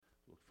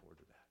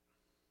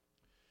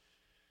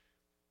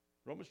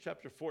Romans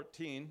chapter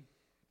 14.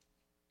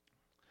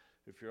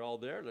 If you're all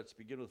there, let's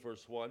begin with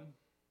verse 1,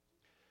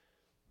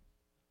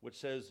 which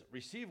says,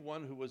 "Receive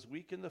one who was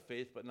weak in the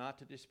faith, but not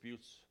to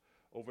disputes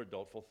over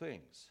doubtful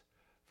things.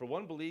 For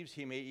one believes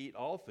he may eat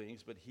all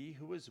things, but he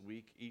who is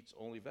weak eats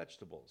only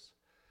vegetables.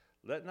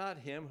 Let not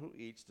him who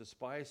eats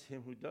despise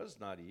him who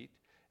does not eat,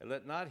 and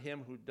let not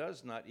him who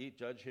does not eat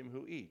judge him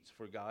who eats,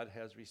 for God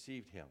has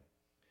received him.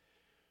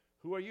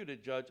 Who are you to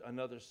judge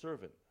another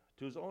servant?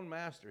 To his own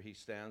master he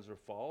stands or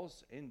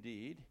falls.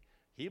 Indeed,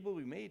 he will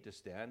be made to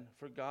stand,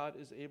 for God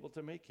is able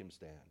to make him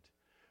stand.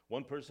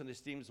 One person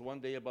esteems one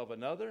day above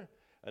another,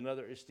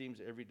 another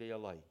esteems every day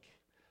alike.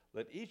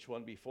 Let each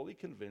one be fully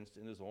convinced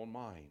in his own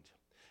mind.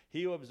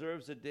 He who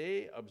observes the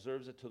day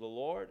observes it to the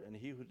Lord, and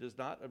he who does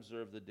not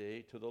observe the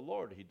day to the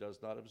Lord, he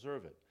does not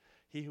observe it.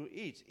 He who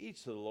eats,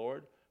 eats to the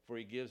Lord, for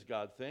he gives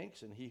God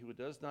thanks, and he who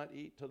does not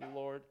eat to the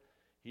Lord,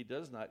 he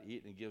does not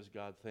eat and gives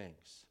God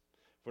thanks.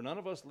 For none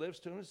of us lives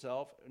to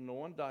himself, and no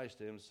one dies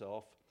to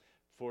himself.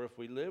 For if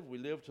we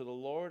live to the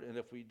Lord, and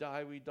if we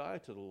die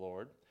to the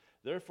Lord.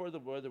 Therefore,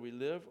 whether we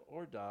live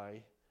or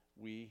die,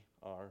 we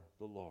are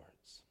the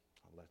Lord's."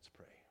 Let's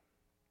pray.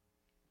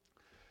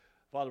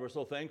 Father, we're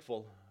so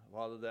thankful,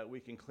 Father, that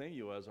we can claim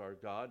you as our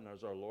God and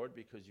as our Lord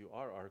because you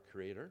are our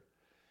Creator.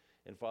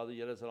 And Father,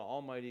 yet as an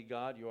almighty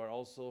God, you are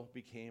also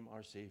became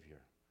our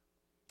Savior.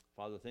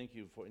 Father, thank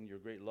you for in your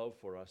great love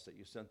for us that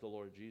you sent the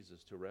Lord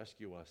Jesus to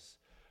rescue us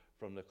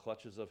from the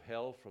clutches of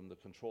hell, from the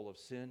control of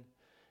sin,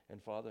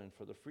 and Father, and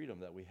for the freedom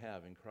that we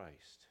have in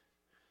Christ.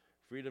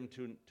 Freedom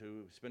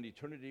to spend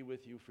eternity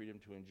with you, freedom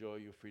to enjoy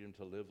you, freedom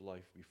to live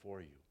life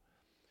before you.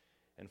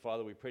 And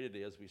Father, we pray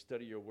today as we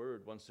study your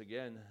word once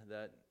again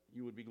that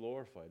you would be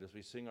glorified as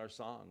we sing our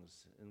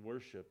songs and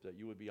worship, that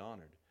you would be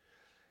honored.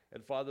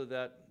 And Father,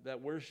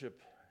 that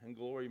worship and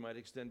glory might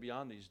extend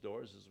beyond these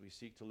doors as we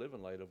seek to live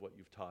in light of what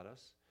you've taught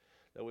us,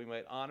 that we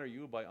might honor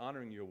you by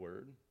honoring your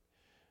word.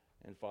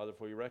 And Father,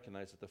 for we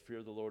recognize that the fear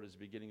of the Lord is the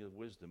beginning of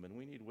wisdom, and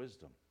we need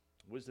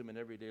wisdom in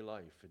everyday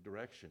life, a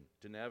direction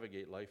to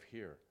navigate life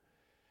here.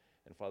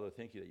 And Father,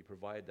 thank you that you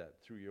provide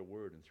that through your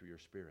word and through your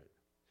Spirit.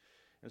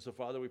 And so,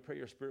 Father, we pray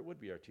your Spirit would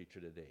be our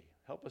teacher today.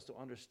 Help us to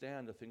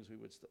understand the things we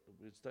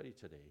would study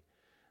today,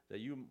 that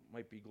you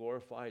might be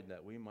glorified and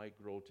that we might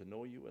grow to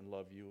know you and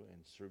love you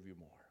and serve you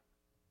more.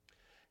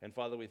 And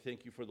Father, we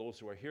thank you for those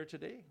who are here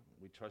today.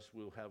 We trust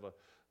we'll have a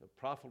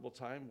profitable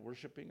time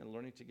worshiping and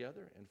learning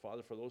together. And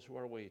Father, for those who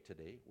are away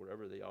today,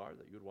 wherever they are,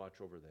 that you would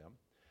watch over them.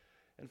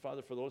 And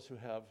Father, for those who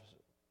have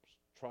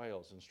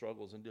trials and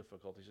struggles and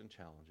difficulties and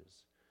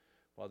challenges,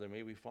 Father,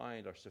 may we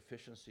find our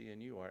sufficiency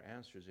in you, our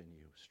answers in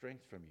you,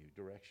 strength from you,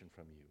 direction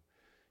from you.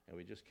 And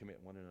we just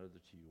commit one another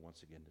to you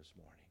once again this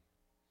morning.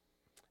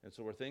 And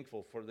so we're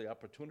thankful for the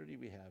opportunity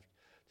we have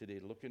today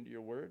to look into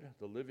your word,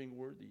 the living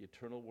word, the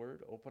eternal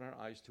word. Open our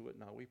eyes to it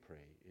now, we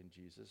pray. In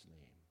Jesus'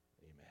 name,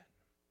 amen.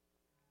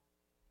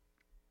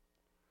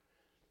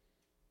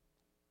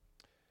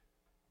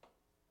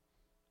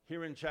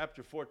 Here in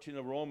chapter 14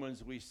 of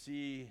Romans, we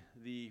see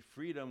the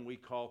freedom we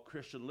call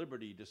Christian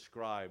liberty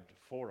described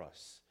for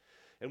us.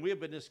 And we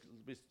have been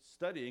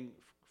studying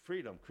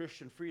freedom,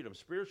 Christian freedom,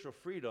 spiritual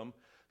freedom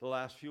the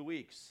last few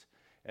weeks.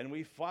 And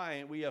we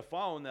have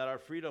found that our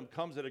freedom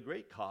comes at a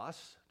great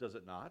cost, does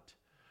it not?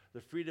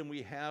 The freedom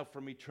we have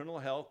from eternal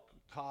hell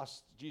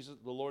cost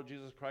the Lord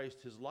Jesus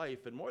Christ his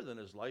life, and more than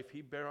his life,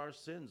 he bare our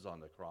sins on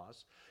the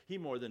cross. He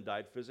more than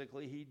died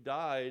physically, he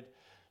died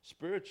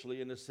spiritually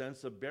in the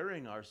sense of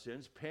bearing our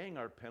sins, paying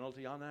our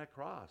penalty on that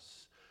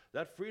cross.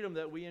 That freedom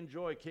that we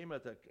enjoy came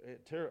at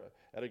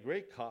a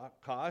great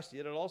cost,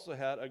 yet it also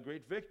had a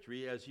great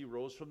victory as he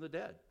rose from the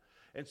dead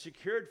and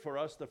secured for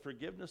us the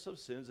forgiveness of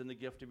sins and the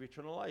gift of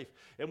eternal life.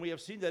 And we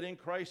have seen that in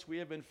Christ we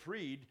have been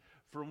freed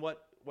from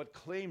what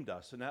claimed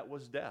us, and that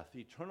was death,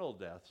 eternal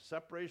death.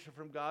 Separation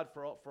from God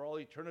for all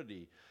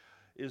eternity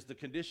is the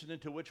condition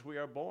into which we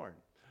are born.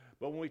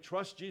 But when we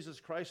trust Jesus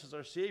Christ as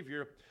our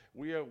Savior,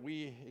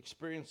 we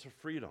experience a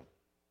freedom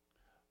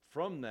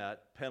from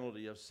that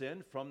penalty of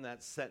sin, from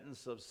that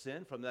sentence of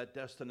sin, from that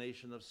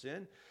destination of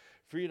sin,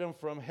 freedom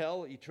from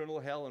hell, eternal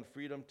hell, and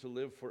freedom to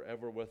live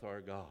forever with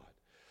our God.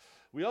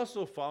 We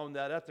also found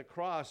that at the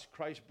cross,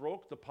 Christ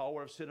broke the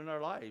power of sin in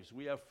our lives.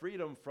 We have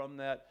freedom from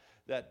that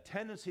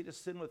tendency to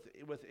sin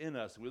within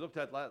us. We looked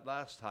at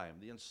last time,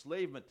 the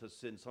enslavement to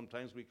sin,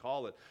 sometimes we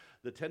call it,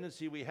 the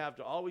tendency we have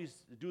to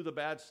always do the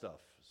bad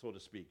stuff, so to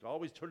speak,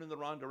 always turn in the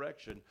wrong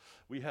direction.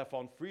 We have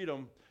found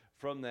freedom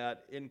from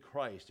that in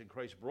Christ, and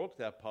Christ broke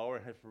that power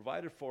and has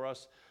provided for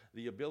us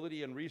the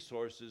ability and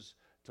resources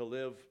to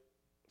live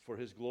for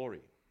his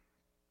glory.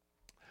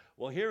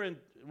 Well, here in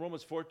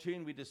Romans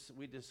 14,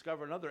 we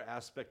discover another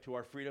aspect to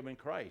our freedom in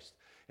Christ,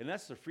 and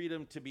that's the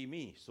freedom to be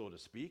me, so to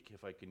speak,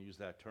 if I can use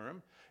that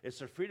term. It's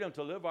the freedom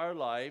to live our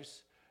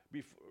lives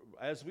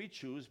as we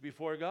choose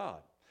before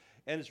God.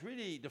 And it's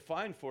really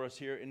defined for us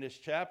here in this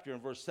chapter in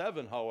verse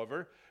 7,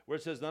 however, where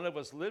it says, none of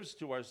us lives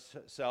to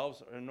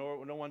ourselves, or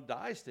no one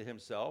dies to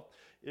himself.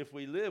 If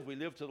we live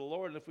to the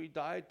Lord. And if we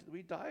die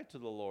to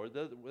the Lord.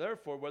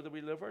 Therefore, whether we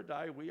live or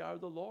die, we are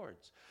the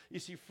Lord's. You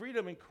see,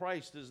 freedom in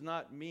Christ does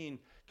not mean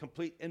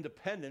complete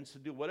independence to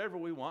do whatever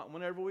we want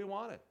whenever we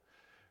want it.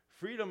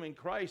 Freedom in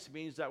Christ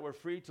means that we're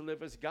free to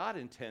live as God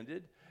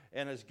intended,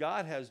 and as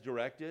God has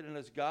directed, and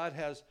as God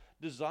has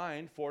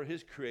designed for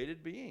his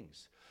created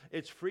beings.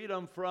 It's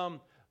freedom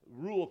from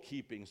rule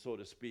keeping, so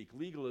to speak,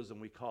 legalism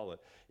we call it.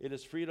 It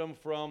is freedom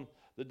from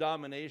the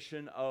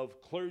domination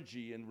of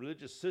clergy and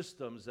religious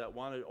systems that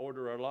want to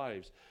order our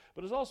lives.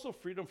 But it's also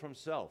freedom from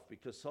self,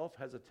 because self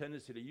has a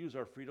tendency to use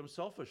our freedom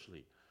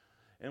selfishly.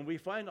 And we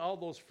find all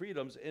those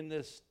freedoms in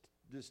this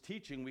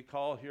teaching we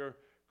call here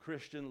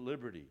Christian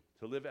liberty,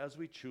 to live as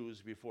we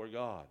choose before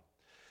God.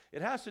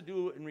 It has to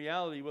do in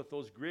reality with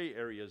those gray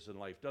areas in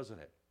life, doesn't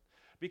it?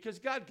 Because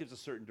God gives us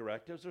certain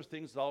directives. There's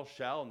things thou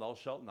shalt and thou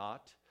shalt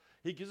not.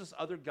 He gives us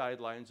other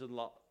guidelines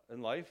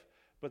in life.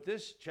 But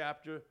this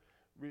chapter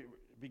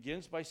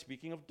begins by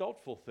speaking of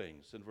doubtful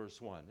things in verse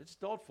 1. It's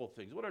doubtful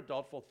things. What are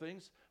doubtful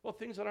things? Well,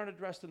 things that aren't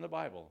addressed in the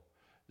Bible.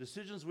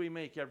 Decisions we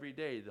make every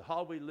day,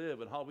 how we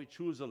live and how we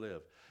choose to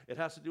live. It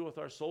has to do with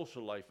our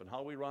social life and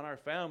how we run our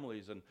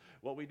families and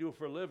what we do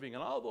for a living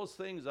and all those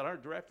things that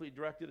aren't directly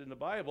directed in the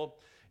Bible.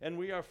 And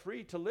we are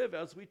free to live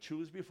as we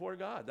choose before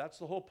God. That's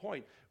the whole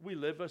point. We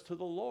live as to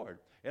the Lord.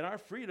 And our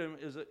freedom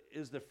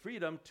is the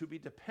freedom to be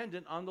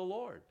dependent on the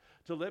Lord,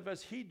 to live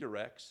as he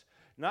directs,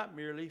 not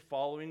merely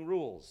following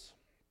rules.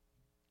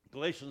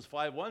 Galatians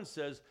 5:1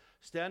 says,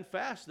 stand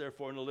fast,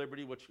 therefore, in the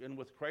liberty which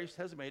Christ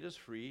has made us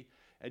free,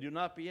 and do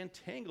not be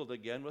entangled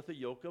again with the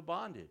yoke of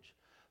bondage.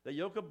 The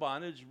yoke of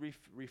bondage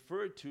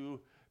referred to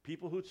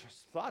people who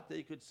thought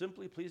they could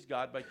simply please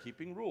God by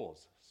keeping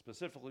rules,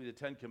 specifically the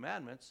Ten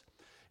Commandments,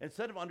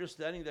 instead of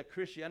understanding that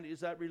Christianity is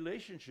that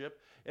relationship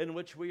in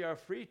which we are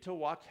free to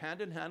walk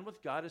hand in hand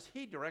with God as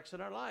he directs in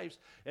our lives.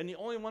 And the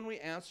only one we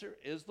answer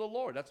is the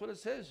Lord. That's what it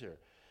says here.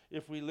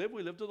 If we live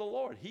to the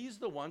Lord. He's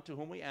the one to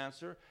whom we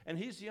answer, and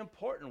he's the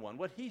important one,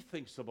 what he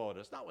thinks about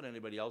us, not what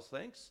anybody else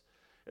thinks.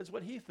 It's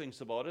what he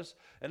thinks about us.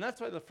 And that's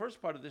why the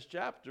first part of this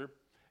chapter,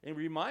 it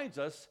reminds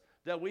us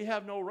that we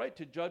have no right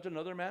to judge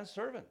another man's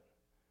servant,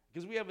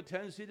 because we have a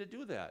tendency to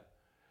do that.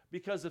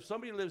 Because if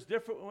somebody lives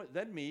different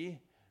than me,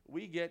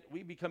 we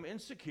become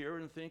insecure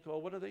and think, oh,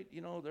 what are they,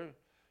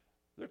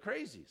 they're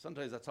crazy.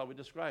 Sometimes that's how we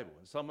describe it.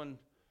 When someone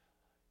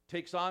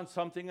takes on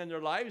something in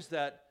their lives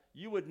that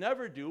you would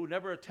never do,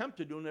 never attempt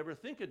to do, never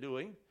think of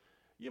doing,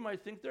 you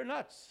might think they're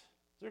nuts.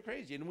 They're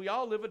crazy. And we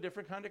all live a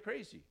different kind of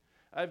crazy.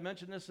 I've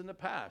mentioned this in the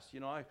past.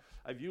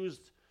 I've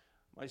used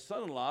my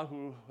son-in-law,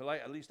 who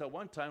at least at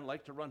one time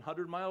liked to run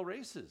 100-mile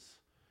races.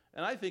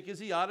 And I think, is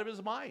he out of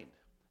his mind?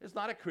 It's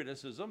not a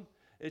criticism.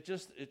 It's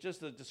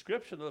just a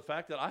description of the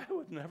fact that I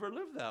would never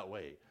live that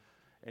way.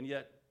 And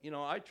yet,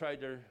 I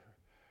tried to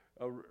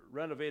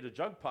renovate a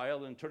junk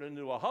pile and turn it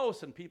into a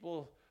house, and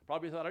people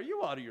probably thought, are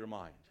you out of your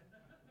mind?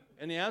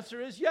 And the answer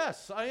is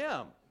yes, I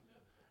am.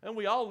 And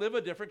we all live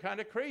a different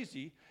kind of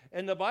crazy.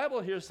 And the Bible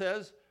here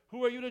says,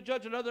 who are you to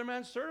judge another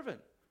man's servant?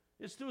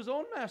 It's to his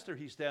own master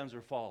he stands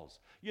or falls.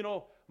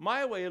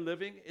 My way of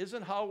living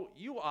isn't how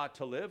you ought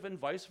to live, and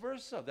vice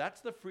versa. That's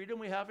the freedom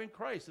we have in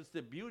Christ. It's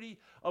the beauty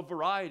of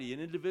variety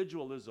and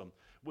individualism,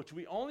 which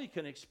we only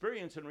can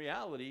experience in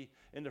reality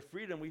in the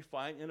freedom we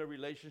find in a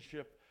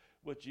relationship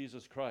with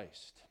Jesus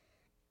Christ.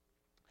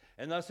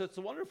 And thus, it's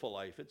a wonderful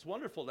life. It's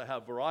wonderful to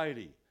have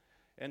variety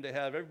and to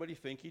have everybody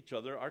think each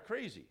other are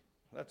crazy.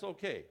 That's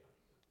okay.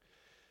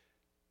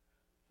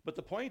 But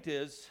the point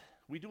is,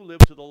 we do live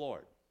to the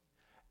Lord.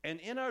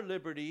 And in our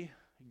liberty,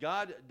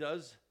 God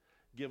does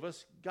give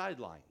us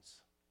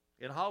guidelines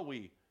in how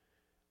we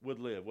would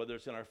live, whether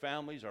it's in our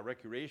families, our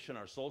recreation,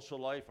 our social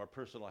life, our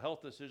personal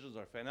health decisions,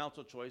 our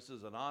financial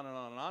choices, and on and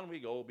on and on we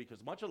go,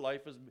 because much of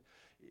life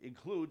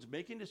includes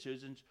making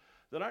decisions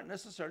that aren't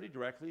necessarily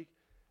directly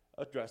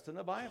addressed in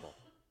the Bible.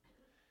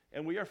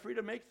 And we are free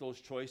to make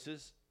those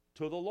choices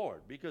to the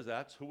Lord, because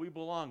that's who we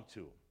belong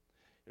to,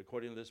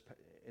 according to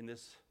in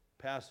this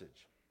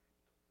passage.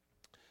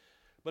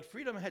 But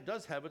freedom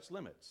does have its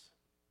limits,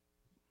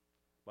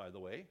 by the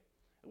way.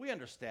 We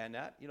understand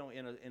that.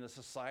 In a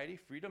society,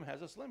 freedom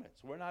has its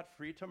limits. We're not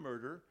free to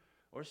murder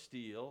or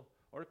steal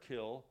or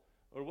kill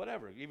or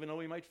whatever, even though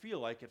we might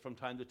feel like it from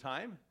time to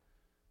time.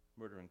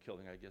 Murder and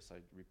killing, I guess I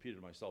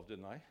repeated myself,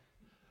 didn't I?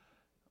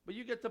 But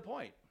you get the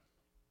point.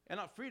 And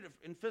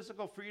in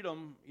physical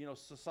freedom,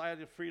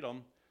 society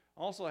freedom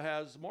also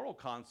has moral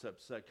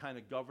concepts that kind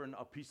of govern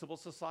a peaceable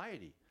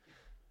society.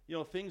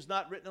 Things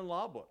not written in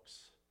law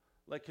books,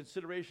 like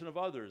consideration of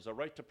others, a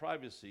right to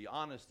privacy,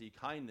 honesty,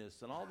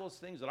 kindness, and all those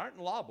things that aren't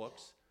in law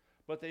books,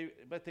 but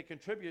they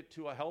contribute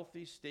to a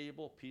healthy,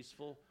 stable,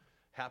 peaceful,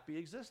 happy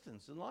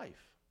existence in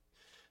life.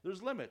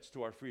 There's limits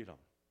to our freedom.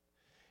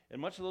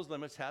 And much of those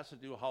limits has to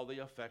do with how they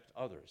affect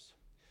others.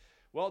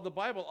 Well, the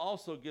Bible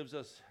also gives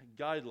us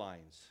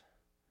guidelines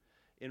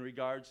in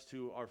regards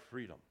to our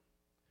freedom.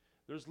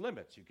 There's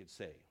limits, you could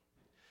say.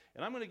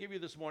 And I'm going to give you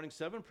this morning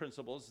 7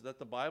 principles that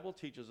the Bible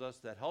teaches us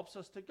that helps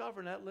us to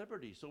govern at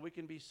liberty so we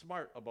can be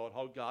smart about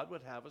how God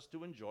would have us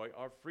to enjoy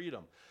our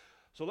freedom.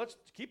 So let's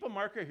keep a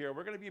marker here.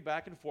 We're going to be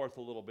back and forth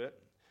a little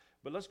bit.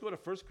 But let's go to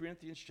 1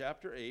 Corinthians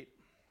chapter 8.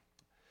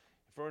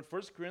 For in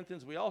 1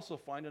 Corinthians, we also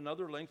find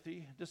another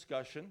lengthy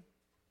discussion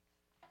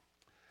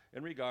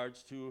in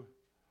regards to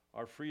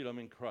our freedom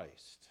in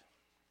Christ.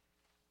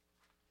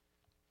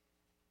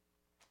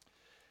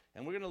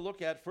 And we're going to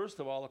look at, first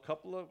of all, a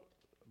couple of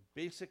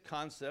basic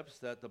concepts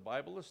that the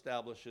Bible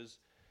establishes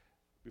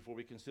before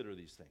we consider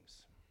these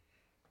things.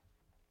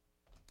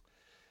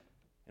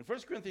 In 1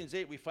 Corinthians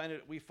 8,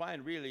 we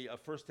find really a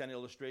first-hand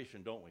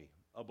illustration, don't we,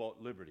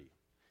 about liberty.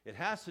 It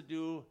has to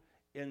do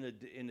in the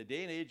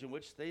day and age in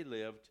which they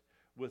lived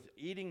with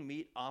eating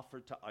meat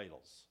offered to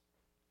idols.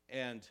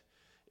 And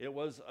it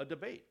was a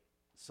debate.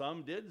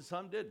 Some did,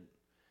 some didn't.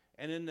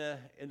 And in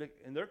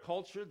their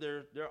culture,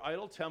 their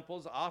idol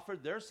temples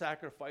offered their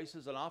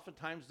sacrifices, and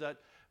oftentimes that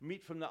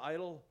meat from the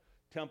idol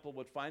temple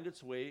would find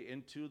its way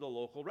into the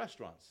local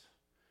restaurants.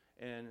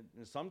 And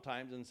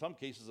sometimes, in some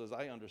cases, as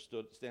I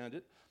understand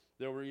it,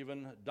 there were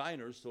even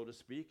diners, so to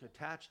speak,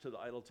 attached to the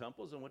idol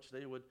temples in which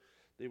they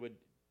would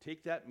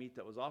take that meat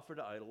that was offered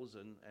to idols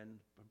and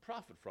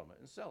profit from it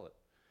and sell it.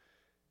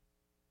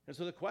 And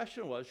so the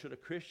question was, should a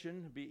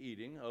Christian be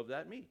eating of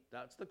that meat?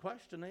 That's the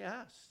question they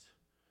asked.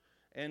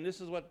 And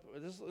this is what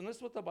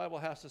the Bible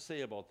has to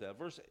say about that.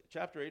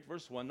 Chapter 8,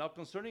 verse 1, now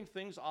concerning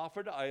things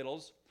offered to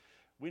idols,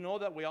 we know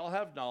that we all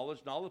have knowledge.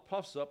 Knowledge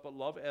puffs up, but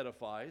love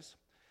edifies.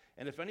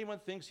 And if anyone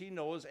thinks he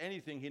knows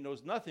anything, he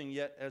knows nothing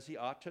yet as he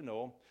ought to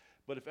know.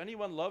 But if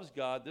anyone loves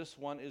God, this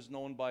one is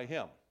known by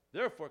him.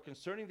 Therefore,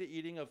 concerning the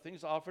eating of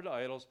things offered to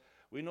idols,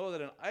 we know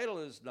that an idol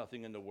is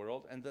nothing in the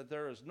world, and that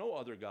there is no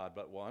other God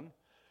but one.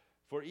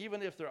 For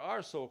even if there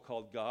are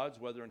so-called gods,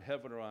 whether in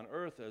heaven or on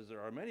earth, as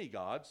there are many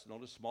gods,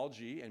 notice small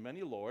g, and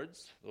many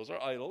lords, those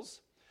are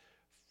idols,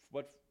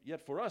 but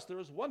yet for us there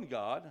is one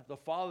God, the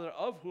Father,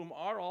 of whom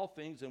are all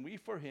things, and we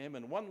for him,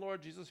 and one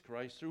Lord Jesus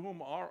Christ, through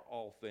whom are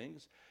all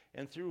things,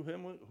 and through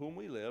him whom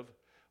we live.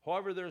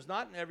 However, there is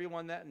not in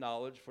everyone that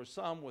knowledge, for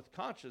some, with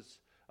conscience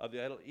of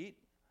the idol, eat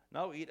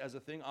as a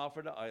thing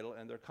offered to idol,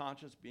 and their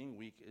conscience, being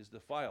weak, is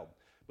defiled.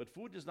 But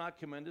food does not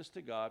commend us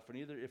to God, for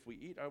neither if we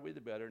eat are we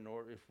the better,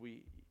 nor if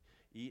we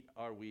eat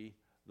are we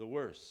the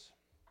worse.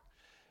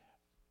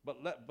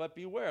 But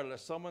beware,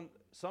 lest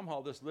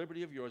somehow this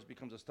liberty of yours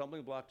becomes a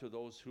stumbling block to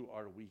those who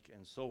are weak,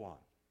 and so on.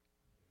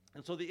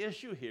 And so the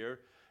issue here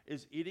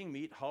is eating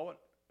meat, how it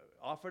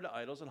offered to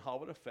idols, and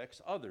how it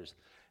affects others.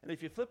 And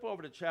if you flip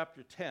over to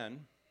chapter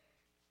 10,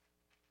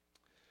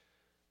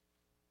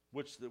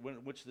 which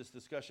this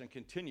discussion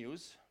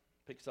continues,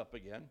 picks up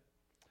again,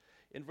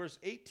 in verse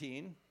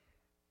 18,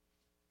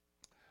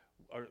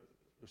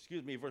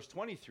 verse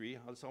 23,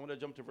 so I'm going to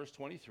jump to verse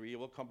 23,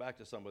 we'll come back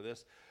to some of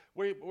this,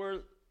 where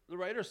the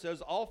writer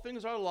says, all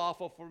things are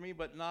lawful for me,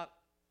 but not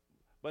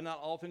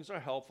all things are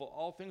helpful.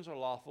 All things are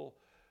lawful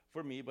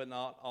for me, but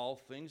not all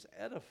things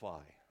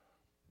edify.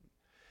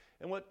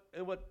 And what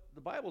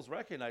the Bible's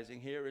recognizing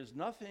here is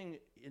nothing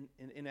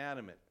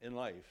inanimate in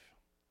life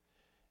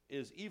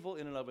is evil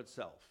in and of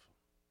itself.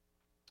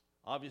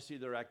 Obviously,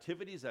 there are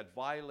activities that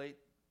violate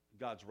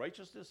God's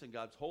righteousness and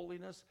God's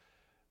holiness,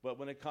 but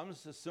when it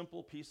comes to a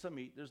simple piece of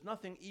meat, there's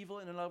nothing evil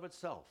in and of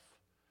itself.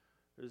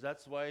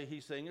 That's why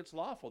he's saying it's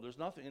lawful. There's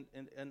nothing,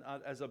 and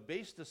as a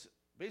basis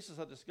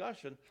of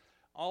discussion,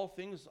 all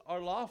things are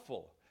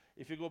lawful.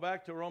 If you go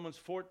back to Romans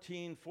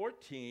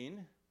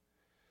 14:14,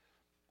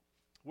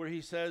 where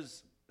he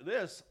says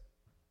this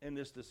in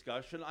this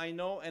discussion, I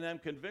know and am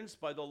convinced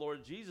by the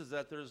Lord Jesus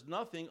that there is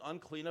nothing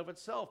unclean of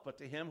itself, but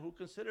to him who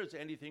considers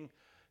anything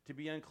to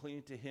be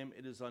unclean, to him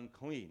it is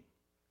unclean.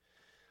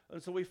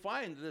 And so we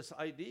find this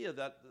idea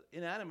that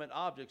inanimate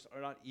objects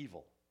are not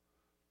evil.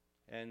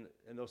 And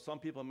though some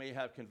people may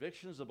have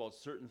convictions about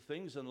certain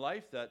things in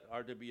life that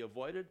are to be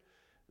avoided,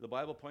 the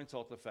Bible points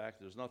out the fact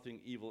there's nothing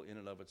evil in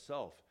and of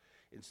itself.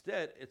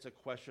 Instead, it's a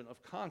question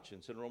of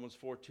conscience. In Romans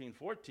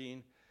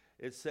 14:14,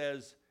 it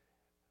says,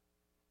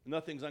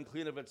 nothing's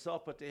unclean of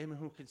itself, but to him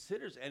who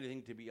considers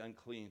anything to be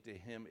unclean, to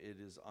him it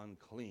is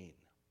unclean.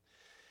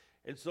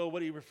 And so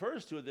what he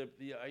refers to,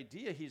 the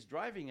idea he's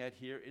driving at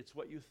here, it's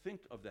what you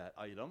think of that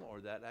item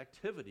or that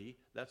activity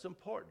that's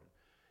important.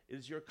 It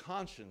is your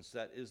conscience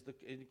that is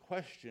in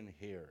question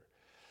here.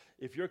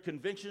 If your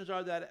convictions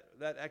are that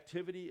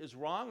activity is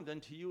wrong, then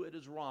to you it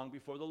is wrong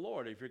before the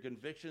Lord. If your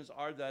convictions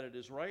are that it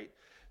is right,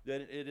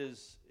 then it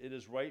is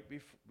right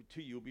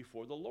to you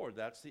before the Lord.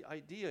 That's the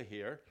idea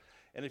here.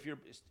 And if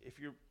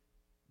you're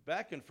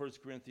back in 1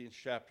 Corinthians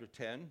chapter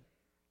 10,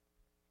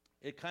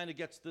 it kind of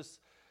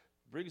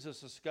brings this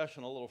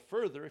discussion a little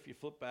further. If you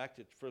flip back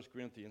to 1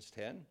 Corinthians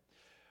 10,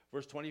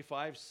 verse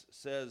 25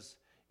 says,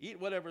 eat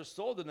whatever is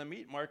sold in the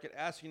meat market,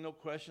 asking no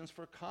questions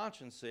for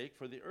conscience sake,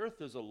 for the earth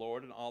is the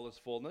Lord and all its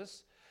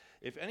fullness.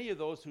 If any of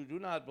those who do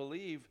not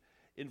believe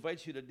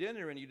invites you to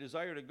dinner and you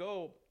desire to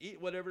go, eat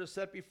whatever is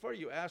set before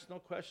you, ask no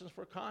questions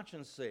for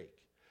conscience sake.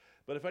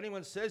 But if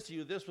anyone says to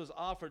you, this was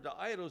offered to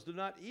idols, do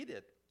not eat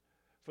it.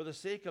 for the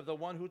sake of the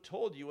one who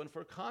told you, and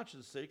for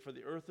conscience sake, for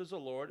the earth is the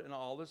Lord and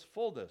all its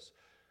fullness.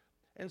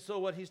 And so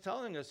what he's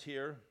telling us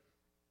here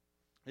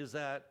is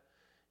that,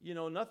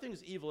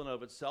 nothing's evil in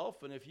of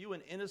itself, and if you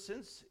in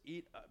innocence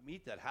eat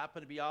meat that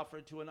happened to be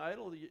offered to an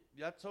idol,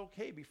 that's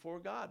okay before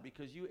God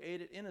because you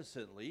ate it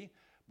innocently.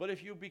 But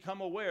if you become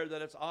aware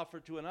that it's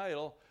offered to an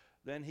idol,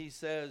 then he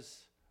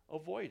says,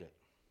 avoid it.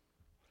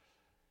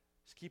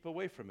 Just keep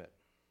away from it.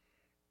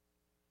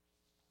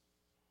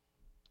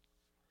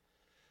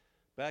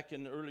 Back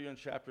earlier in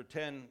chapter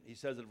 10, he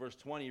says in verse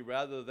 20,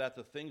 rather that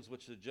the things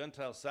which the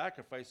Gentiles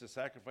sacrifice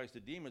to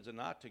demons and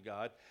not to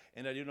God,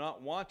 and I do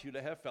not want you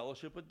to have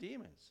fellowship with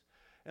demons.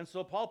 And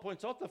so Paul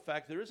points out the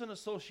fact there is an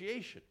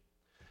association,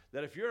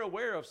 that if you're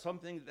aware of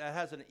something that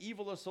has an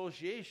evil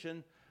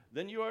association,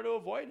 then you are to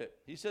avoid it.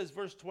 He says,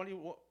 verse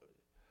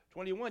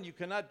 21, you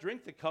cannot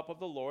drink the cup of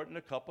the Lord and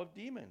the cup of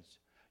demons.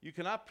 You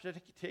cannot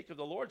partake of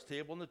the Lord's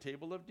table and the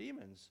table of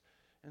demons,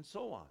 and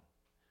so on.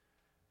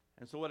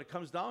 And so what it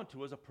comes down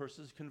to is a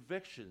person's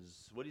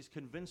convictions, what he's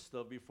convinced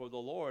of before the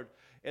Lord.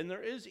 And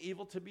there is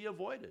evil to be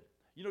avoided.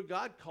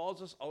 God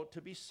calls us out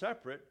to be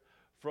separate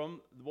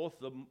from both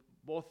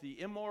the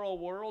immoral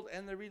world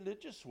and the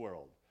religious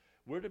world.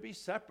 We're to be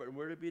separate,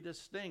 we're to be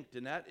distinct,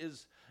 and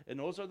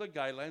those are the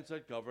guidelines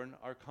that govern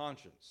our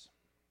conscience.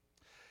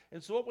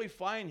 And so what we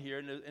find here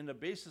in the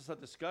basis of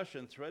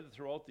discussion threaded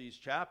throughout these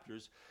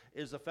chapters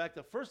is the fact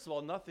that, first of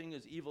all, nothing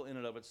is evil in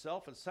and of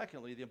itself. And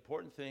secondly, the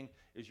important thing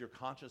is your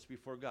conscience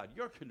before God,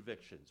 your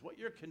convictions, what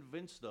you're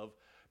convinced of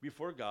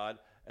before God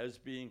as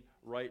being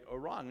right or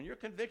wrong. And your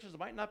convictions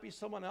might not be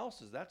someone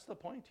else's. That's the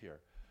point here.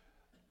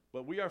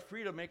 But we are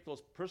free to make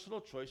those personal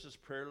choices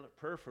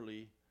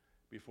prayerfully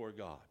before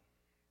God.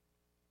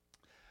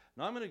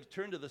 Now I'm going to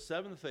turn to the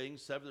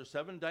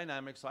seven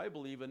dynamics I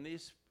believe in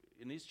these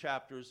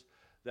chapters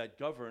that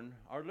govern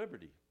our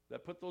liberty,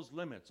 that put those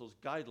limits, those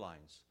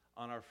guidelines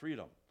on our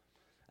freedom.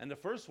 And the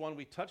first one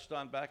we touched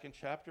on back in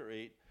chapter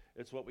 8,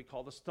 it's what we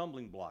call the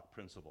stumbling block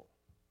principle.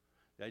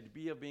 The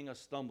idea of being a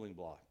stumbling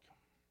block.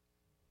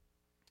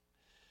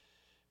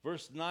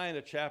 Verse 9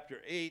 of chapter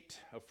 8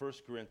 of 1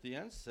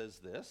 Corinthians says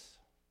this,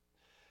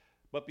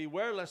 but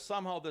beware lest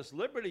somehow this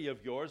liberty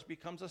of yours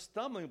becomes a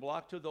stumbling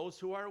block to those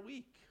who are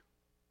weak.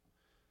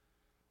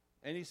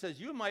 And he says,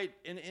 you might,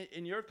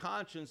 in your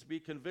conscience, be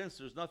convinced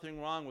there's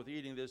nothing wrong with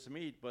eating this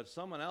meat, but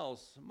someone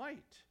else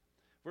might.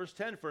 Verse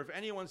 10, for if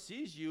anyone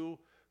sees you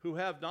who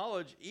have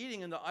knowledge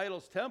eating in the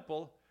idol's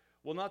temple,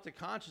 will not the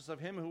conscience of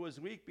him who is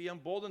weak be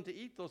emboldened to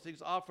eat those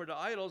things offered to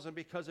idols? And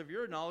because of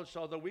your knowledge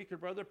shall the weaker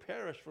brother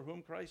perish for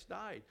whom Christ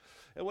died.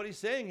 And what he's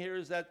saying here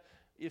is that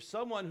if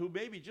someone who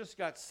maybe just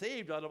got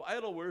saved out of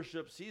idol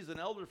worship sees an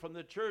elder from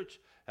the church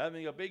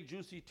having a big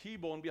juicy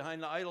T-bone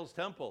behind the idol's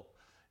temple,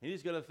 and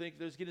he's going to think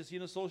there's going to see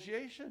an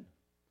association.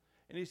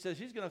 And he says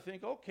he's going to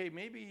think, okay,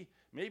 maybe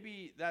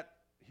that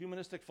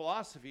humanistic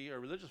philosophy or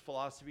religious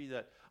philosophy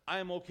that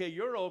I'm okay,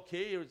 you're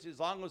okay, as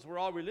long as we're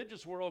all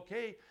religious, we're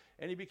okay.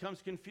 And he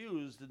becomes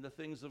confused in the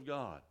things of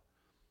God.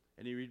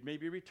 And he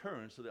maybe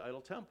returns to the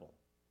idol temple.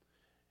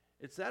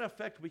 It's that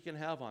effect we can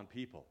have on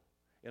people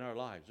in our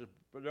lives.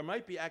 But there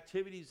might be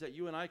activities that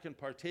you and I can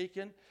partake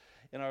in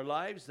our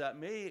lives that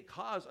may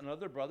cause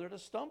another brother to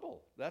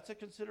stumble. That's a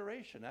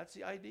consideration. That's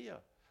the idea.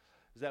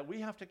 Is that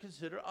we have to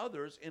consider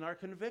others in our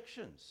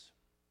convictions.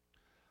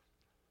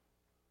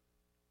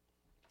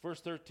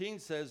 Verse 13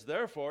 says,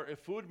 therefore, if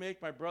food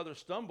make my brother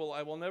stumble,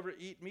 I will never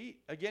eat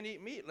meat,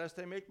 lest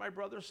I make my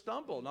brother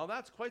stumble. Now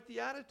that's quite the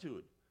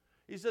attitude.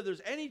 He said,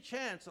 there's any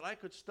chance that I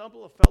could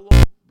stumble a fellow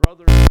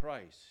brother in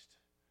Christ.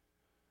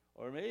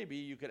 Or maybe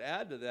you could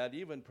add to that,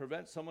 even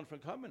prevent someone from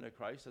coming to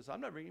Christ, says,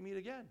 I'm never eating meat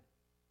again.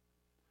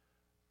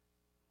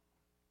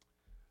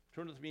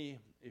 Turn with me,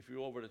 if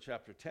you're over to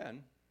chapter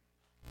 10.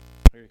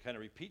 He kind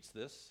of repeats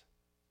this,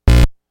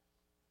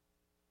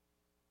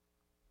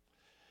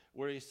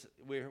 where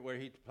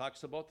he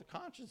talks about the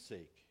conscience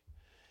sake.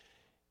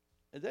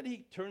 And then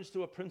he turns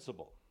to a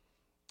principle.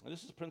 And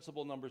this is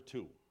principle number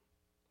 2.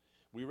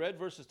 We read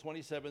verses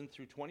 27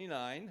 through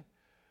 29,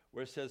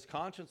 where it says,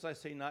 conscience I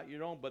say not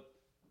your own, but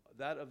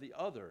that of the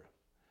other.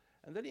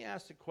 And then he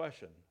asks a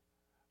question,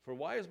 for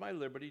why is my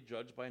liberty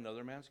judged by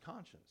another man's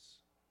conscience?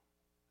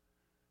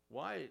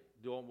 Why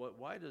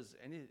does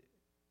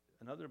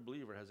another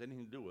believer has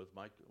anything to do with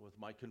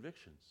my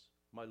convictions,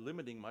 my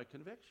limiting my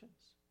convictions?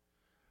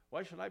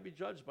 Why should I be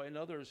judged by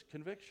another's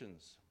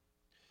convictions?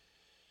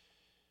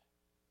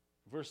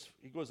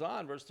 He goes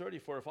on, verse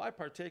 34, if I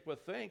partake with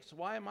thanks,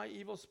 why am I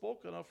evil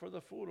spoken of for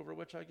the food over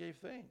which I gave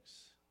thanks?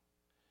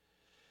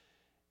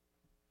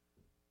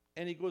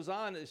 And he goes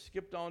on,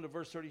 skip down to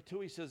verse 32,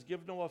 he says,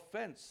 give no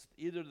offense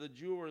either to the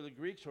Jew or the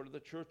Greeks or to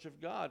the church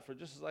of God, for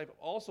just as I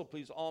also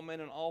please all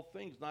men in all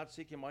things, not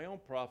seeking my own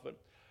profit,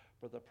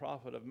 but the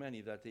profit of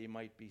many, that they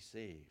might be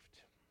saved.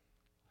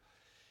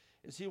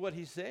 You see, what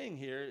he's saying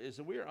here is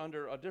that we are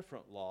under a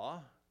different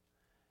law,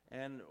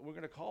 and we're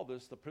going to call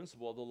this the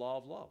principle of the law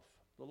of love,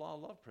 the law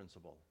of love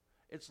principle.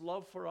 It's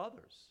love for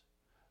others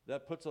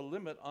that puts a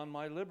limit on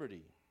my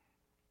liberty.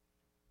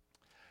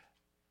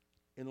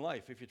 in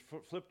life. If you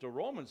flip to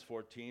Romans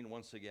 14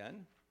 once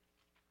again,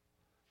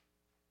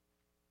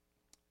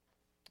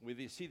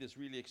 we see this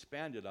really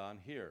expanded on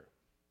here.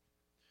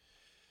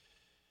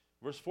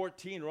 Verse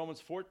 14, Romans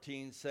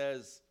 14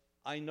 says,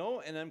 I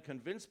know and am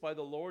convinced by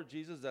the Lord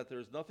Jesus that there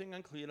is nothing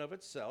unclean of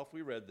itself.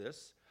 We read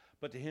this.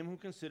 But to him who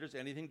considers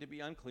anything to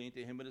be unclean,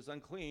 to him it is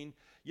unclean.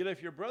 Yet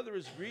if your brother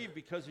is grieved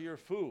because of your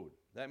food,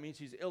 that means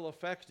he's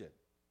ill-affected.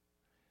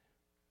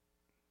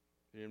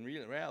 In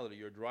reality,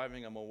 you're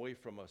driving him away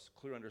from a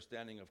clear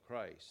understanding of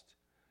Christ.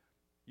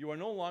 You are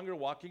no longer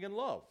walking in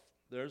love.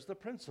 There's the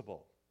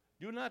principle.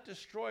 Do not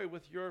destroy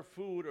with your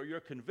food or your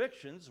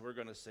convictions, we're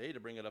going to say, to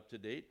bring it up to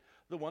date,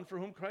 the one for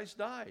whom Christ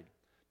died.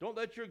 Don't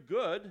let your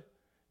good,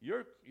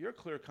 your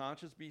clear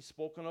conscience be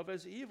spoken of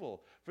as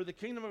evil. For the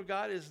kingdom of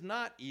God is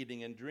not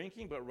eating and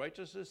drinking, but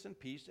righteousness and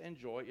peace and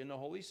joy in the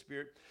Holy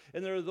Spirit.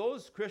 And there are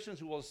those Christians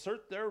who will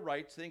assert their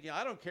rights, thinking,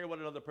 I don't care what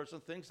another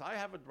person thinks. I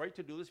have a right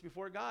to do this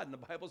before God. And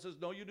the Bible says,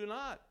 no, you do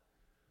not.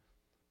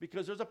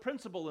 Because there's a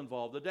principle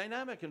involved, a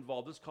dynamic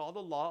involved. It's called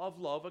the law of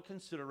love, a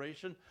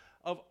consideration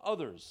of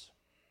others.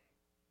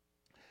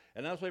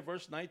 And that's why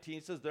verse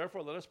 19 says,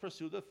 therefore let us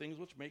pursue the things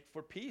which make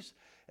for peace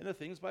and the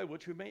things by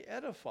which we may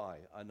edify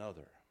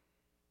another.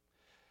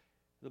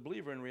 The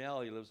believer in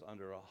reality lives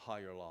under a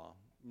higher law.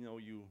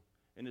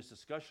 In this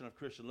discussion of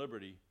Christian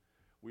liberty,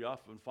 we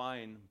often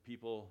find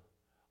people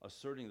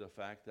asserting the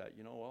fact that,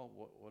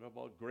 what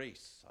about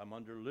grace? I'm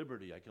under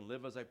liberty. I can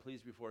live as I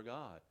please before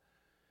God.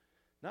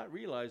 Not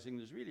realizing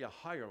there's really a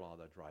higher law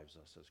that drives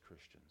us as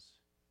Christians.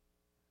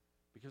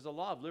 Because the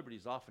law of liberty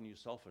is often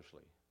used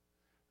selfishly.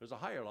 There's a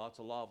higher law. It's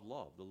a law of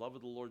love, the love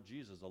of the Lord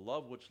Jesus, a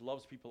love which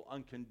loves people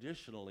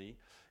unconditionally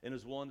and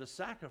is willing to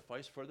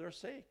sacrifice for their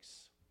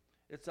sakes.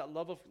 It's that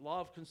law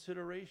of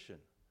consideration,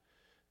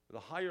 the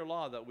higher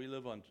law that we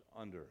live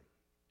under.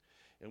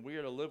 And we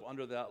are to live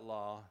under that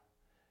law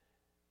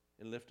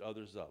and lift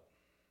others up.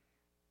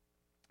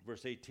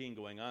 Verse 18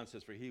 going on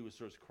says, for he who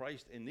serves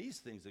Christ in these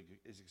things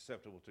is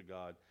acceptable to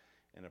God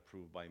and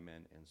approved by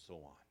men, and so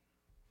on.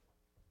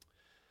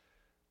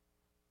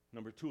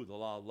 Number 2, the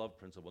law of love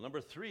principle.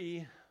 Number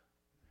 3,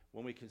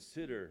 when we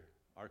consider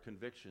our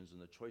convictions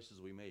and the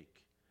choices we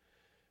make,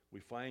 we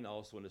find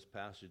also in this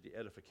passage the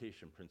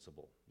edification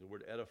principle. The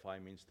word edify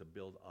means to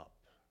build up.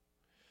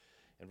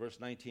 And verse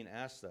 19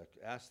 asks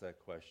that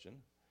question.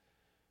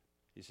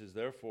 He says,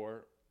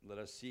 therefore, let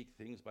us seek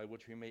things by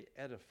which we may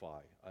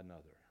edify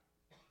another.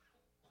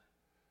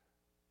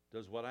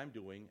 Does what I'm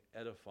doing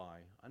edify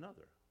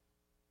another?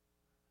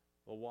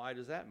 Well, why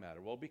does that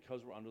matter? Well,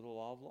 because we're under the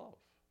law of love.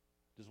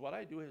 Does what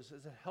I do, is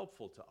it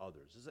helpful to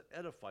others? Does it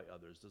edify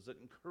others? Does it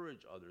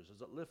encourage others?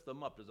 Does it lift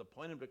them up? Does it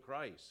point them to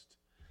Christ?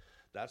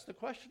 That's the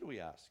question we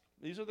ask.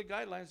 These are the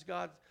guidelines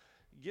God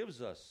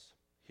gives us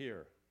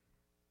here.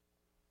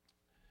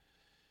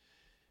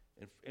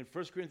 In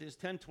 1 Corinthians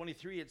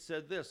 10:23, it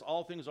said this,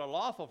 all things are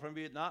lawful for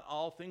me, but not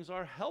all things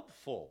are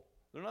helpful.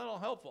 They're not all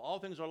helpful. All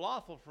things are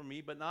lawful for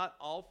me, but not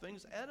all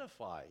things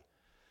edify.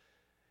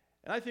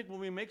 And I think when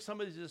we make some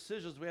of these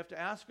decisions, we have to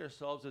ask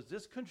ourselves, does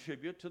this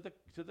contribute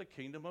to the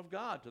kingdom of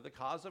God, to the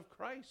cause of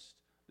Christ?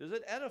 Does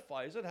it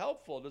edify? Is it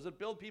helpful? Does it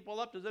build people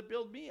up? Does it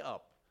build me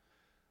up?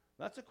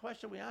 That's a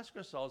question we ask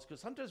ourselves,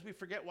 because sometimes we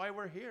forget why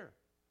we're here.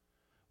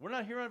 We're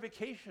not here on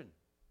vacation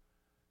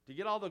to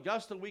get all the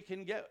gusto we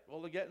can get.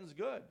 Well, the getting's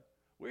good.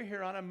 We're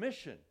here on a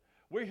mission.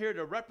 We're here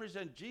to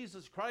represent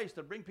Jesus Christ,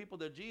 to bring people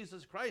to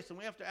Jesus Christ, and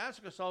we have to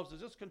ask ourselves,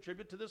 does this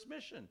contribute to this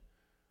mission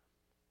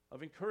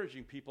of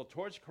encouraging people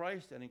towards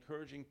Christ and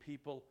encouraging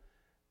people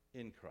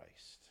in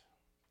Christ?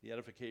 The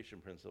edification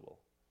principle,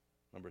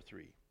 number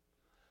 3.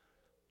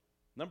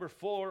 Number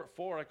 4,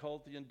 I call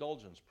it the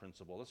indulgence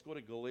principle. Let's go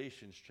to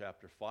Galatians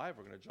chapter 5.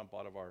 We're going to jump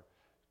out of our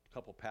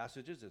couple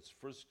passages. It's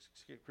 1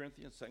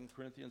 Corinthians, 2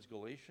 Corinthians,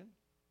 Galatians.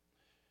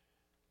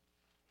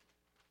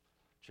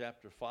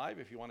 Chapter 5,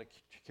 if you want to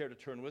care to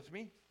turn with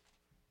me.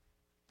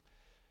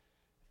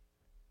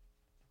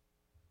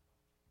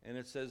 And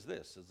it says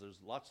this, as there's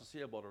lots to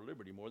say about our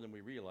liberty, more than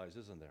we realize,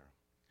 isn't there?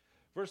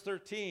 Verse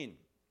 13,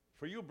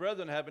 for you,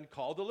 brethren, have been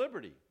called to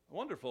liberty.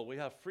 Wonderful, we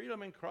have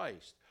freedom in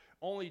Christ.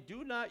 Only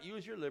do not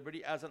use your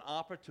liberty as an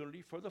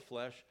opportunity for the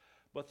flesh,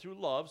 but through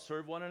love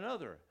serve one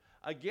another.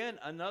 Again,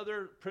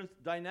 another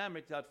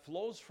dynamic that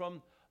flows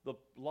from the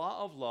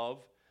law of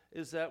love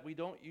is that we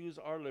don't use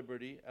our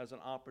liberty as an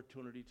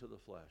opportunity to the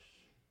flesh,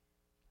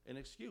 an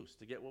excuse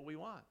to get what we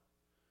want.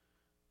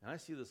 And I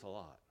see this a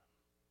lot.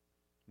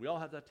 We all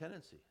have that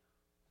tendency.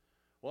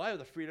 Well, I have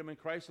the freedom in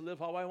Christ to live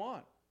how I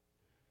want.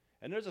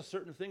 And there's a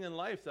certain thing in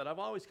life that I've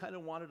always kind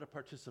of wanted to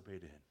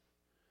participate in.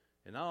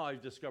 And now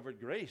I've discovered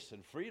grace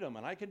and freedom,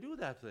 and I can do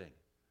that thing.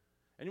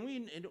 And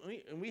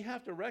we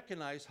have to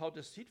recognize how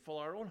deceitful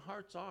our own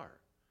hearts are.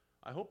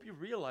 I hope you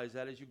realize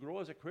that as you grow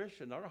as a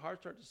Christian, our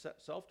hearts are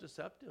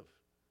self-deceptive.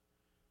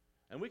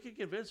 And we can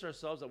convince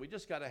ourselves that we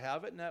just got to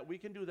have it and that we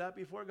can do that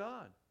before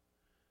God.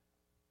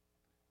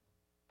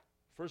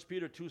 1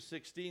 Peter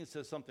 2:16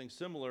 says something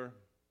similar.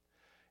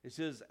 It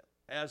says,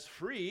 as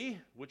free,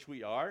 which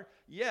we are,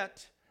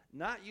 yet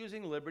not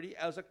using liberty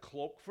as a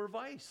cloak for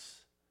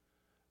vice,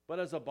 but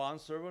as a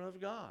bondservant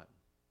of God.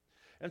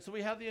 And so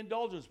we have the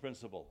indulgence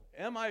principle.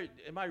 Am I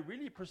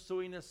really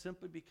pursuing this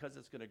simply because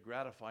it's going to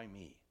gratify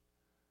me?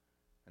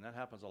 And that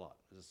happens a lot.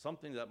 It's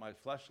something that my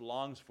flesh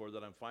longs for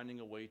that I'm finding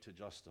a way to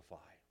justify.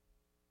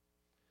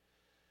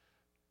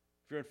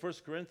 If you're in 1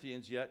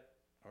 Corinthians yet,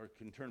 or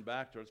can turn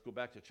back to, let's go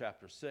back to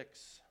chapter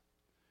 6.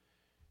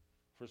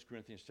 1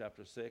 Corinthians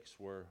chapter 6,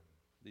 where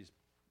these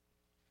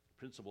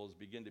principles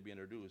begin to be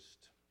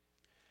introduced.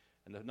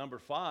 And the number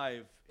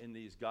 5 in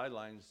these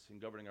guidelines in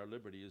governing our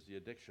liberty is the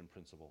addiction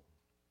principle.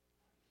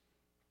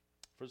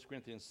 1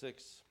 Corinthians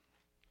 6,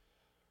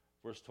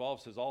 verse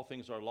 12 says, all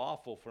things are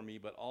lawful for me,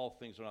 but all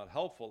things are not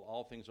helpful.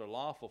 All things are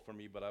lawful for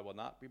me, but I will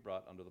not be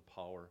brought under the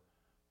power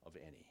of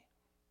any.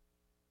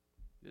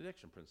 The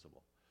addiction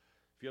principle.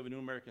 If you have a New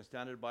American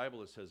Standard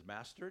Bible, it says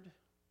mastered.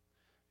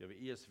 If you have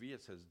an ESV,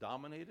 it says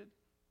dominated.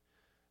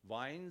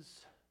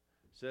 Vines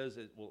says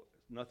it will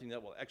nothing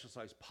that will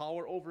exercise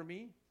power over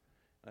me.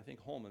 And I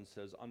think Holman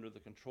says under the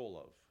control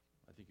of.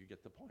 I think you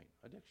get the point.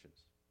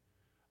 Addictions.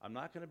 I'm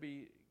not going to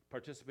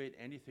participate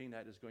in anything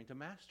that is going to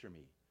master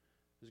me,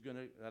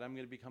 that I'm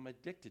going to become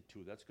addicted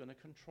to, that's going to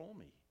control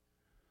me.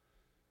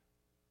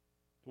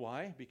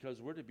 Why?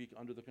 Because we're to be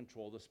under the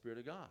control of the Spirit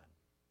of God.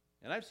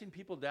 And I've seen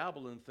people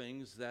dabble in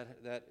things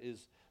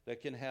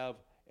that can have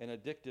an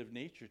addictive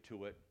nature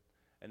to it,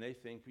 and they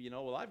think,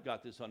 well, I've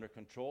got this under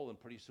control,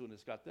 and pretty soon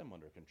it's got them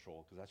under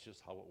control, because that's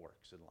just how it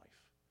works in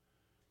life.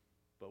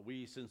 But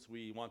since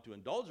we want to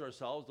indulge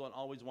ourselves, don't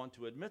always want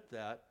to admit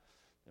that,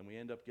 and we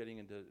end up getting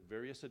into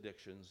various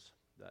addictions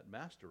that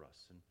master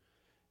us.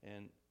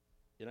 And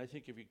I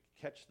think if you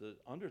catch the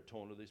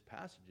undertone of these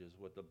passages,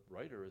 what the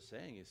writer is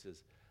saying, he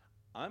says,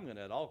 I'm going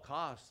to at all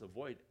costs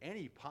avoid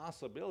any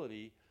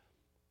possibility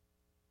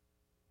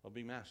of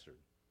being mastered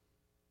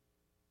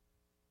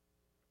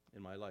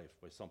in my life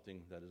by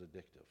something that is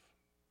addictive.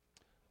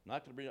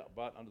 Not going to be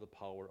brought under the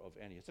power of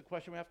any. It's a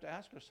question we have to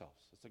ask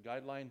ourselves. It's a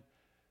guideline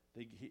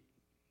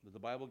that the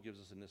Bible gives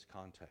us in this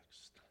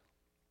context.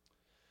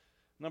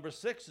 Number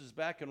 6 is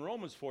back in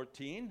Romans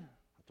 14.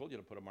 I told you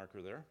to put a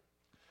marker there.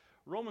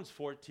 Romans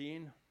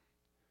 14,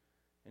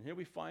 and here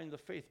we find the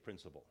faith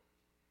principle.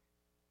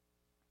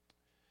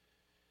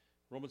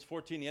 Romans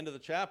 14, the end of the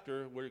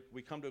chapter, where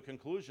we come to a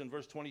conclusion.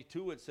 Verse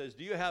 22, it says,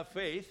 do you have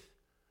faith?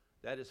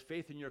 That is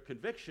faith in your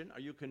conviction. Are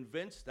you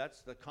convinced?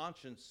 That's the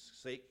conscience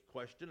sake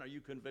question. Are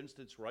you convinced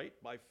it's right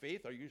by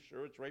faith? Are you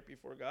sure it's right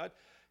before God?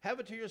 Have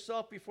it to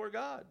yourself before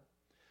God.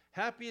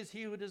 Happy is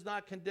he who does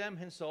not condemn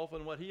himself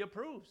in what he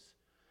approves.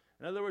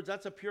 In other words,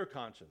 that's a pure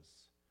conscience.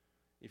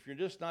 If you're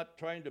just not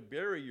trying to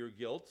bury your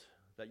guilt,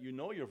 that you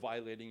know you're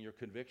violating your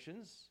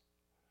convictions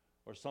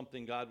or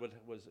something God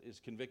is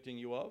convicting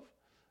you of,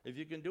 if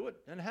you can do it,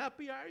 then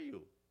happy are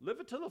you. Live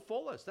it to the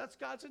fullest. That's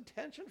God's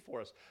intention for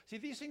us. See,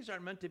 these things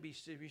aren't meant to be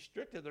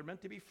restricted. They're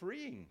meant to be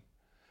freeing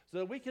so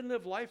that we can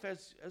live life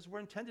as we're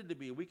intended to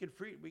be. We can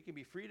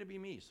be free to be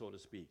me, so to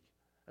speak,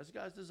 as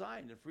God's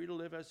designed, and free to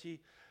live as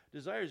he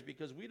desires,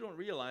 because we don't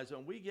realize that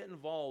when we get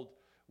involved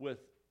with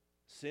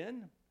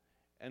sin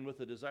and with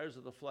the desires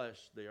of the flesh,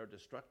 they are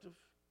destructive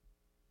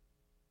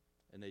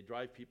and they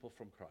drive people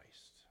from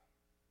Christ.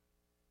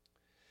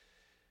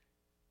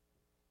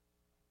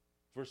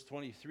 Verse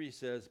 23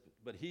 says,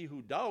 but he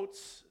who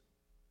doubts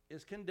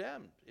is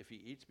condemned if he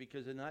eats,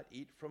 because he did not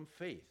eat from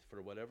faith.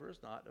 For whatever is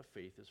not of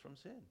faith is from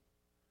sin.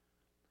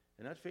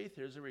 And that faith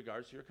here is in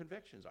regards to your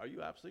convictions. Are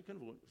you absolutely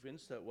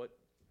convinced that what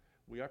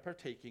we are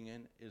partaking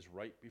in is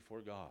right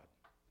before God?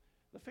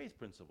 The faith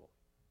principle.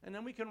 And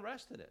then we can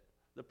rest in it.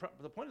 The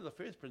point of the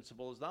faith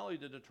principle is not only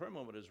to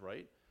determine what is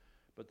right,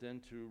 but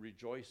then to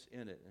rejoice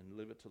in it and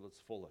live it to its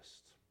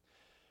fullest.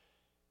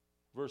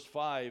 Verse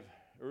 5,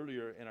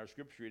 earlier in our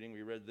scripture reading,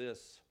 we read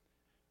this.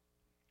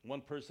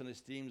 One person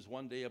esteems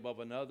one day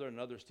above another,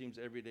 another esteems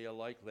every day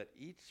alike. Let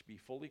each be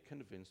fully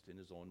convinced in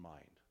his own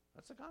mind.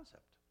 That's the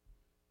concept.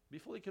 Be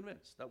fully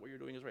convinced that what you're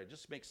doing is right. It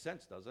just makes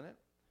sense, doesn't it?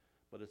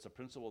 But it's a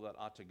principle that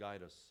ought to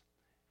guide us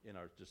in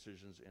our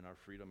decisions, in our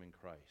freedom in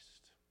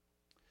Christ.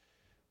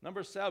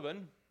 Number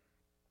 7,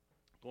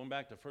 going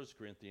back to 1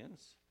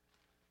 Corinthians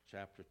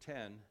chapter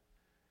 10,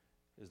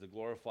 is the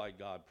glorified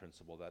God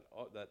principle,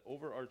 that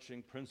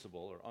overarching principle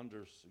or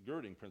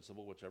undergirding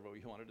principle, whichever way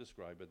you want to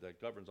describe it,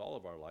 that governs all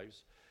of our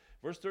lives.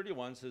 Verse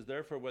 31 says,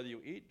 therefore, whether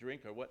you eat,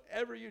 drink, or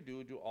whatever you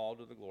do, do all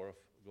to the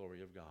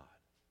glory of God.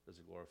 Does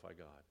it glorify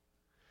God?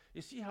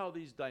 You see how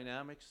these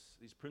dynamics,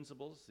 these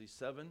principles, these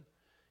 7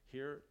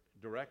 here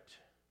direct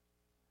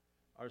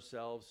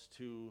ourselves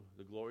to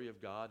the glory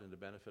of God and the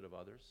benefit of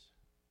others,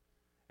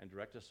 and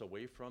direct us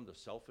away from the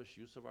selfish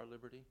use of our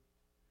liberty?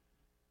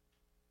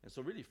 And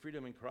so really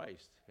freedom in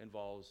Christ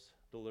involves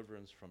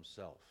deliverance from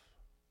self.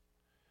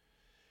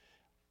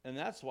 And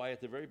that's why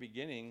at the very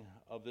beginning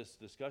of this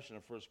discussion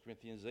of 1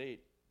 Corinthians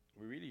 8,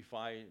 we really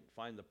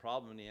find the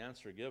problem and the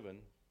answer given,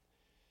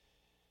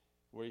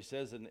 where he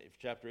says in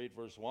chapter 8,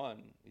 verse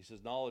 1, he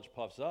says, knowledge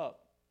puffs up,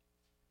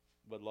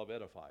 but love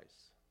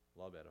edifies.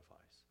 Love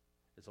edifies.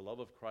 It's a love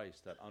of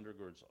Christ that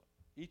undergirds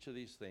each of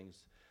these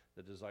things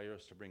that desire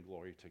us to bring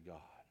glory to God.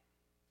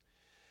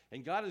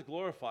 And God is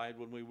glorified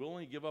when we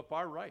willingly give up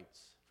our rights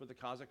for the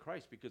cause of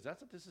Christ, because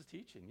that's what this is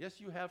teaching.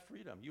 Yes, you have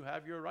freedom. You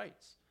have your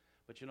rights.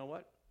 But you know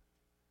what?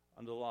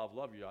 Under the law of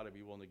love, you ought to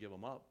be willing to give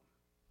them up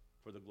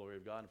for the glory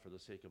of God and for the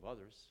sake of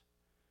others.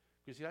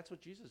 Because see, that's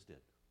what Jesus did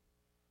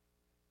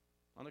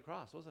on the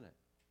cross, wasn't it?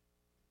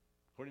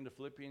 According to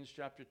Philippians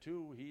chapter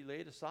 2, he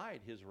laid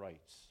aside his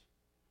rights.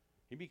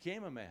 He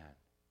became a man,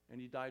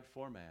 and he died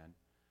for man.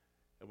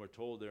 And we're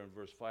told there in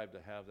verse 5 to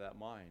have that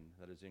mind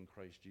that is in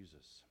Christ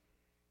Jesus.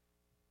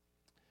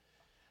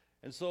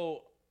 And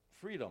so,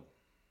 freedom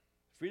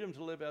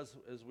to live as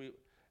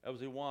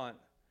we want,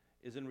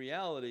 is in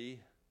reality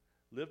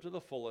lived to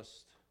the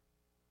fullest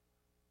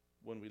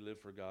when we live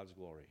for God's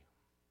glory.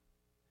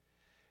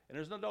 And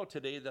there's no doubt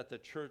today that the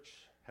church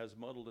has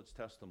muddled its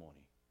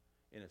testimony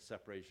in its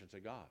separation to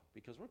God,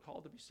 because we're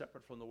called to be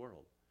separate from the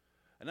world.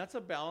 And that's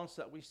a balance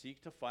that we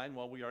seek to find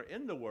while we are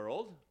in the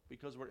world.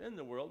 Because we're in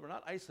the world, we're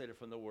not isolated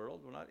from the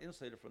world, we're not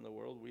insulated from the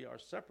world, we are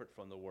separate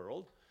from the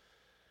world.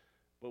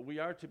 But we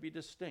are to be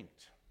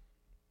distinct,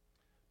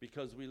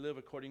 because we live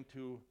according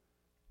to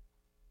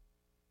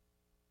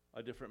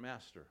a different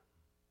master,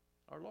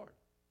 our Lord.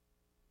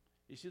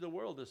 You see, the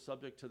world is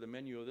subject to the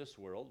menu of this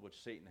world,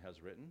 which Satan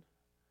has written.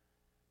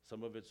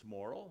 Some of it's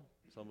moral,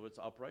 some of it's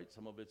upright,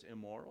 some of it's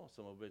immoral,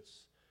 some of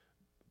it's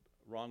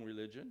wrong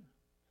religion.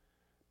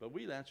 But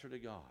we answer to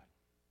God.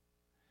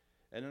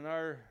 And in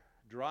our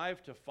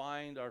drive to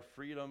find our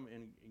freedom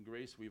in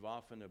grace, we've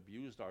often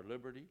abused our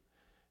liberty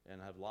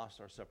and have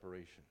lost our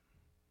separation.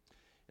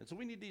 And so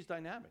we need these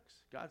dynamics.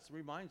 God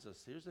reminds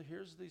us,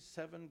 here's these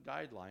 7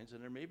 guidelines,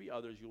 and there may be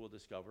others you will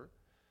discover,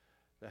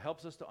 that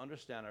helps us to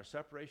understand our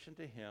separation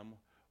to him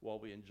while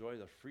we enjoy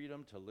the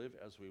freedom to live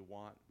as we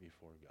want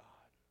before God.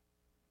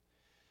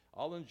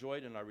 All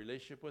enjoyed in our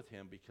relationship with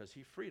him because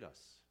he freed us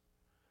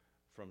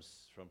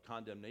from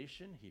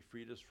condemnation. He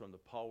freed us from the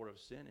power of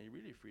sin, and he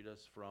really freed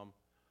us from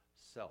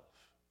self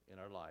in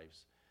our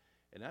lives.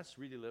 And that's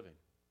really living.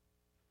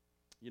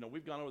 You know,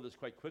 we've gone over this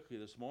quite quickly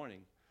this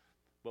morning,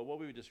 but what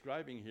we were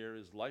describing here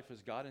is life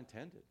as God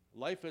intended.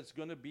 Life that's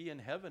going to be in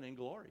heaven in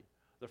glory.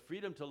 The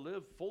freedom to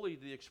live fully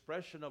the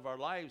expression of our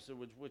lives in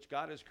which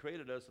God has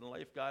created us, and the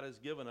life God has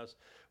given us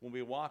when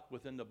we walk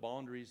within the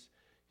boundaries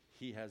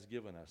he has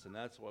given us. And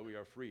that's why we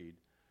are freed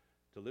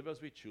to live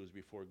as we choose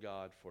before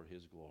God for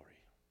his glory.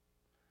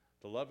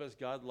 To love as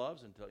God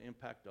loves and to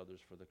impact others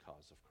for the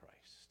cause of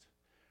Christ.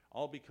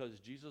 All because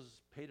Jesus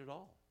paid it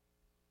all.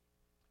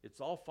 It's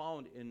all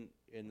found in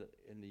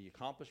the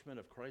accomplishment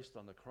of Christ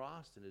on the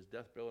cross, in his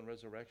death, burial, and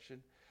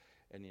resurrection,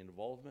 and the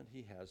involvement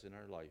he has in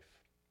our life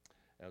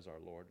as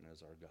our Lord and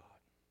as our God.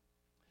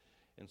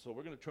 And so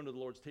we're going to turn to the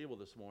Lord's table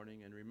this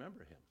morning and remember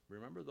him.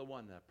 Remember the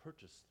one that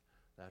purchased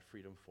that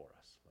freedom for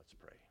us. Let's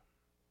pray.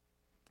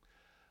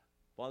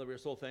 Father, we are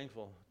so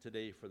thankful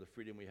today for the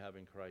freedom we have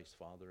in Christ,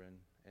 Father,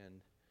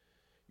 and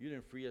you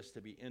didn't free us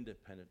to be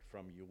independent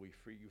from you.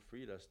 You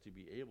freed us to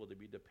be able to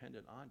be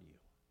dependent on you,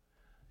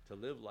 to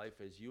live life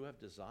as you have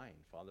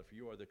designed, Father, for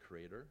you are the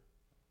creator.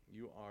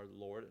 You are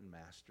Lord and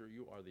Master.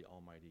 You are the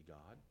Almighty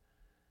God.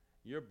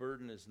 Your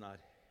burden is not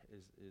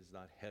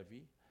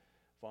heavy,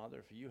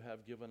 Father, for you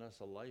have given us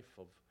a life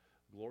of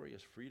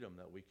glorious freedom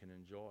that we can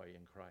enjoy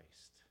in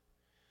Christ.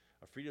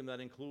 A freedom that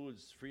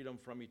includes freedom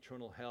from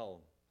eternal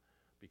hell,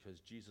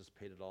 because Jesus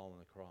paid it all on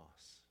the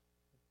cross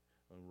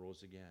and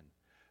rose again.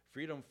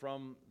 Freedom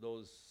from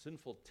those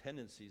sinful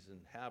tendencies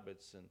and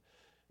habits and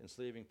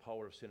enslaving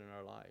power of sin in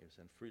our lives.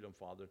 And freedom,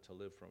 Father, to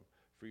live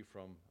free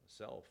from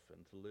self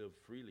and to live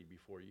freely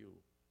before you.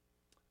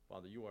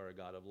 Father, you are a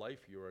God of life.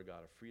 You are a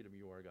God of freedom.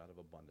 You are a God of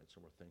abundance.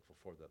 And we're thankful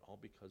for that, all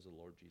because the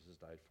Lord Jesus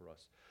died for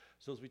us.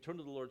 So as we turn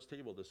to the Lord's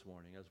table this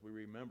morning, as we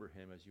remember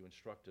him as you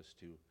instruct us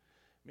to,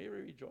 may we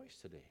rejoice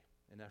today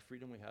in that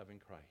freedom we have in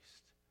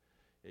Christ.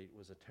 It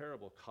was a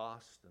terrible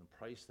cost and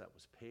price that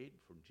was paid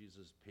from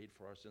Jesus, paid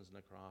for our sins on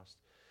the cross.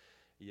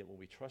 Yet when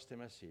we trust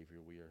him as Savior,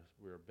 we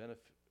are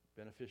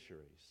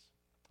beneficiaries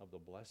of the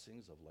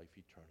blessings of life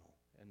eternal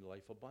and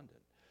life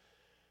abundant.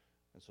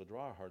 And so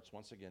draw our hearts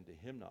once again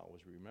to him now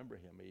as we remember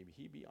him. May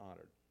he be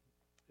honored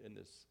in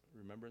this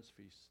remembrance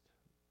feast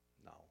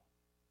now.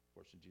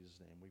 For in Jesus'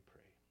 name we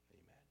pray.